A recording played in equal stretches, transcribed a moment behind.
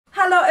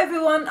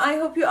everyone, I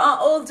hope you are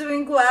all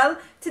doing well.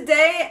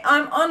 Today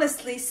I'm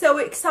honestly so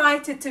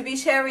excited to be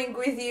sharing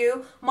with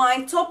you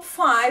my top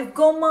 5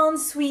 Gourmand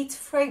sweet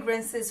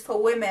fragrances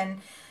for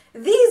women.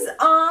 These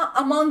are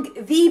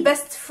among the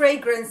best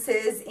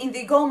fragrances in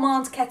the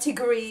Gourmand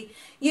category.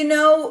 You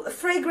know,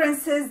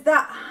 fragrances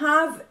that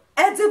have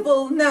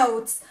edible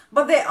notes,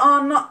 but they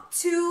are not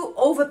too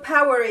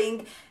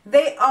overpowering.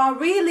 They are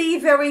really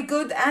very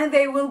good and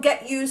they will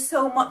get you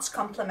so much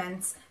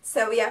compliments.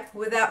 So yeah,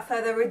 without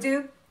further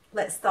ado,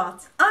 let's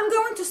start. I'm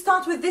going to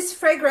start with this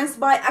fragrance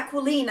by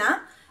Aquilina.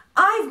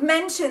 I've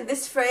mentioned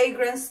this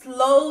fragrance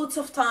loads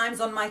of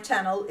times on my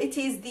channel. It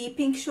is the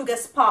Pink Sugar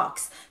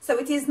Sparks. So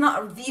it is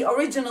not the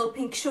original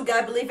Pink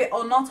Sugar, believe it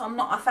or not. I'm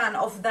not a fan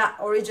of that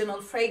original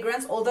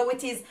fragrance, although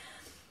it is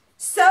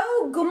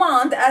so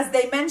gourmand, as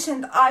they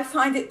mentioned. I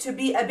find it to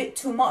be a bit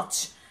too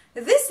much.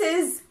 This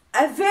is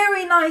a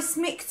very nice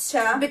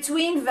mixture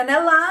between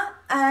vanilla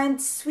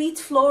and sweet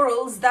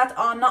florals that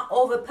are not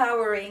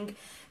overpowering.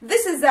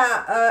 This is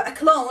a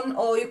clone,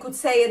 or you could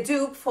say a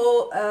dupe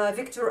for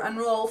Viktor and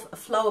Rolf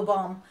Flower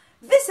Bomb.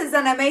 This is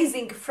an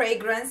amazing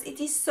fragrance. It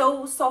is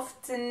so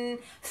soft and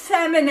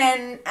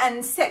feminine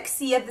and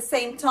sexy at the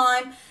same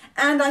time,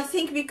 and I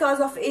think because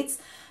of its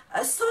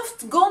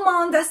soft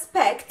gourmand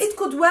aspect, it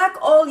could work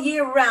all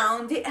year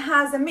round. It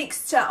has a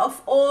mixture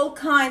of all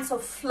kinds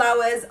of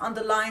flowers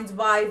underlined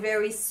by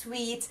very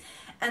sweet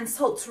and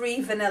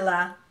sultry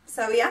vanilla.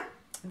 So yeah,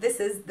 this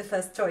is the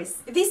first choice.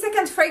 The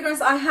second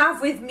fragrance I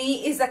have with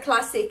me is a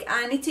classic,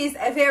 and it is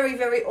a very,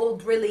 very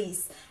old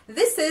release.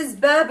 This is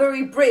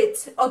Burberry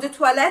Brit Eau de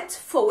Toilette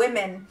for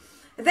women.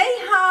 They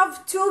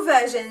have two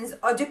versions,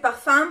 Eau de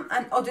Parfum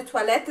and Eau de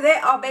Toilette. They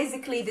are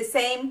basically the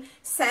same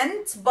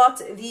scent,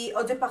 but the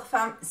Eau de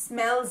Parfum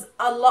smells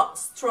a lot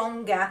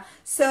stronger.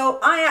 So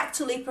I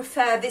actually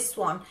prefer this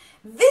one.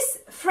 This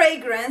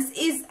fragrance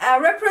is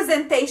a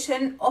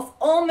representation of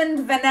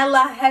almond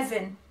vanilla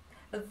heaven.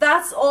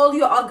 That's all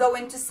you are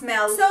going to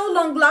smell. So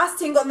long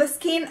lasting on the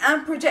skin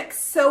and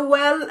projects so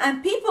well,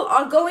 and people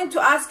are going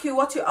to ask you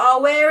what you are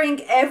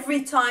wearing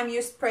every time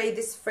you spray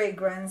this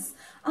fragrance.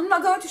 I'm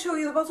not going to show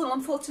you the bottle,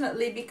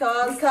 unfortunately,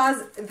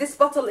 because this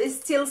bottle is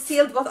still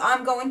sealed, but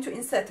I'm going to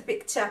insert a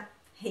picture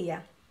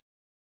here.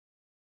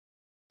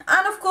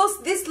 And of course,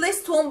 this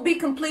list won't be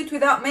complete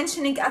without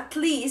mentioning at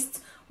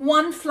least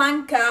one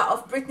flanker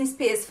of Britney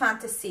Spears'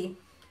 Fantasy.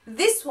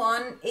 This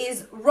one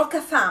is Rock a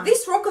Femme.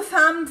 This Rock a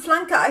Femme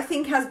flanker, I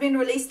think, has been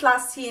released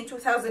last year in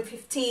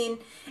 2015.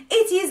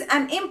 It is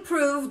an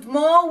improved,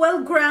 more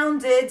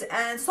well-grounded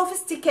and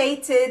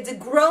sophisticated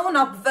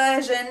grown-up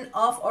version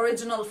of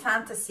original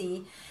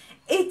Fantasy.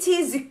 It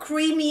is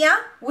creamier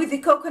with the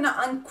coconut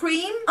and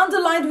cream,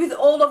 underlined with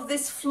all of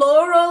this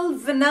floral,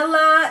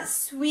 vanilla,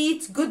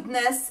 sweet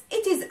goodness.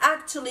 It is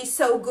actually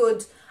so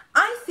good.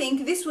 I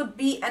think this would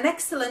be an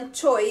excellent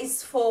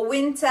choice for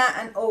winter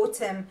and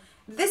autumn.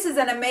 This is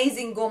an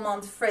amazing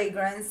gourmand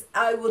fragrance.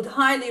 I would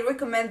highly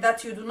recommend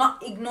that you do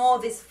not ignore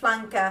this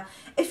flanker.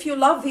 If you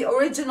love the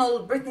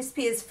original Britney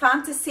Spears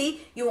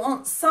Fantasy, you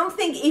want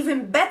something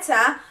even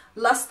better,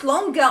 last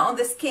longer on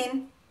the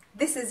skin,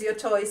 this is your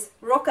choice,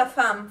 Rock a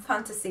Femme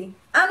Fantasy.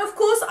 And of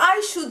course,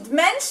 I should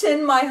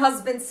mention my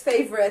husband's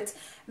favorite.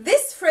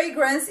 This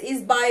fragrance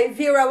is by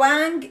Vera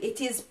Wang.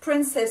 It is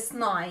Princess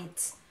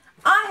Night.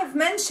 I have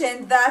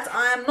mentioned that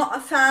I am not a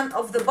fan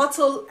of the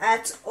bottle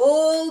at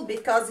all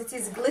because it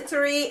is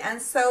glittery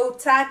and so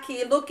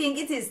tacky looking.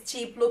 It is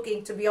cheap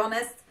looking, to be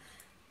honest,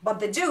 but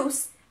the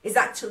juice is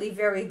actually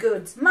very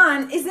good.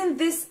 Man, isn't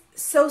this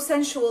so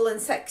sensual and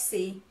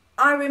sexy?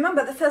 I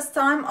remember the first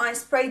time I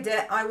sprayed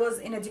it, I was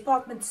in a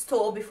department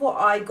store before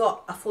I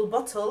got a full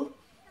bottle,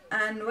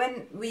 and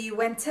when we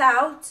went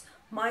out,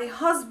 my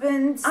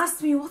husband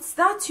asked me, "What's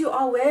that you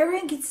are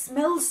wearing? It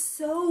smells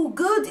so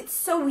good. It's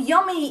so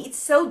yummy. It's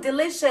so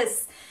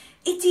delicious.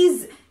 It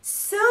is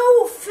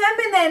so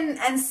feminine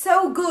and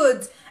so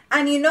good."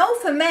 And you know,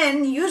 for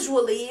men,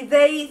 usually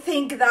they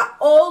think that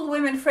all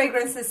women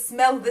fragrances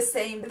smell the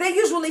same. They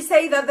usually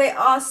say that they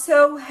are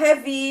so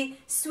heavy,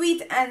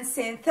 sweet and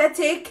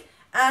synthetic.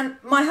 And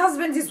my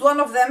husband is one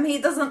of them. He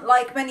doesn't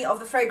like many of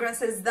the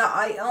fragrances that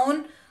I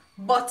own.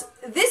 But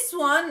this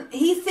one,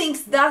 he thinks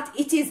that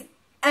it is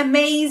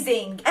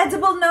amazing.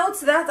 Edible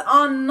notes that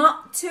are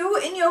not too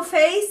in your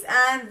face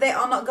and they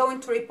are not going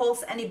to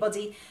repulse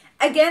anybody.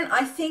 Again,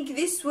 I think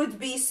this would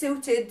be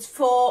suited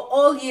for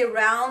all year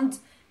round,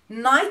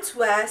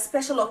 nightwear,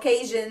 special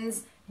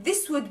occasions.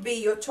 This would be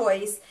your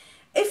choice.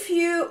 If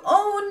you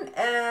own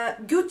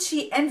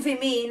Gucci Envy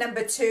Me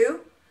 #2,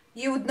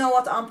 you would know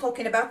what I'm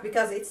talking about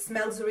because it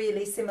smells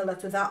really similar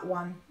to that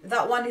one.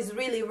 That one is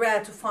really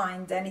rare to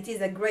find and it is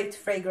a great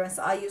fragrance.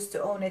 I used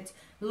to own it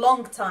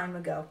long time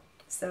ago.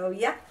 So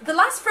yeah, the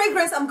last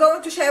fragrance I'm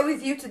going to share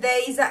with you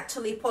today is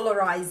actually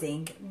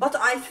polarizing, but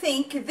I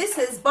think this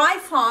is by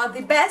far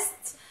the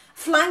best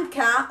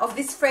flanker of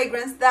this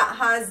fragrance that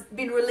has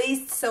been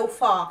released so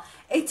far.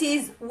 It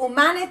is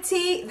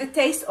Womanity, the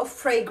Taste of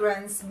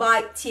Fragrance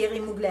by Thierry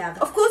Mugler.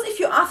 Of course, if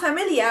you are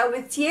familiar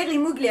with Thierry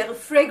Mugler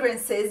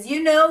fragrances,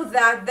 you know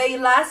that they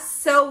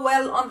last so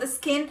well on the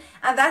skin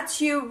and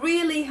that you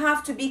really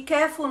have to be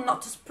careful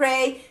not to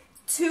spray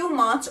too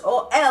much,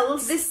 or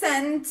else the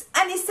scent,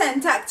 any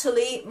scent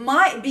actually,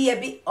 might be a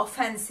bit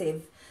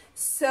offensive.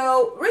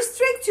 So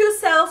restrict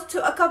yourself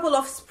to a couple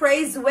of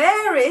sprays.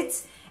 Wear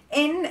it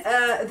in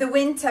the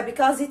winter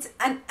because it's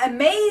an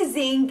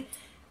amazing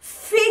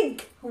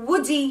fig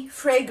woody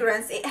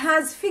fragrance. It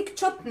has fig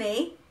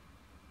chutney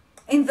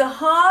in the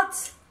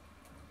heart.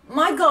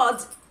 My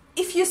God,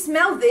 if you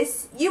smell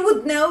this, you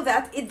would know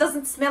that it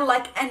doesn't smell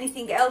like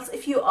anything else.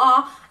 If you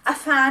are a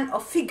fan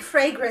of fig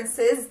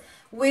fragrances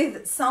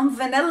with some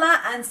vanilla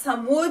and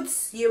some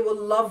woods, you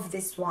will love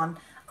this one.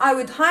 I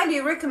would highly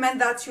recommend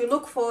that you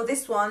look for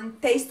this one,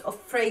 Taste of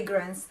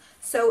Fragrance.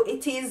 So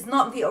it is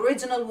not the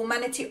original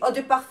Womanity Eau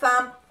de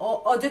Parfum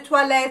or Eau de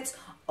Toilette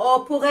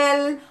or Pour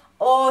Elle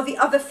or the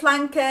other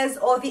flankers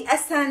or the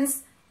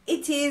Essence.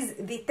 It is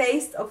the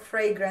Taste of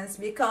Fragrance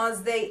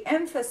because they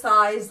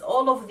emphasize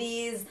all of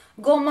these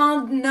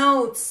gourmand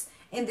notes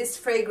in this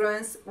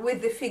fragrance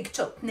with the fig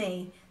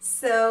chutney.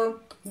 So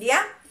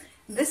yeah,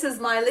 this is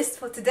my list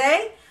for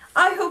today.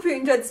 I hope you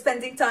enjoyed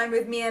spending time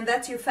with me and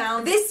that you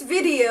found this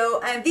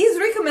video and these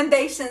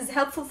recommendations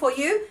helpful for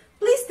you.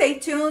 Please stay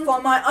tuned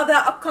for my other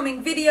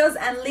upcoming videos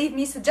and leave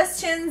me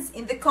suggestions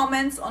in the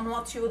comments on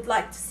what you would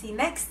like to see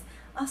next.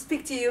 I'll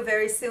speak to you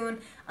very soon.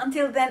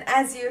 Until then,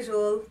 as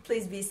usual,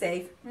 please be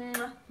safe.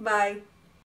 Bye.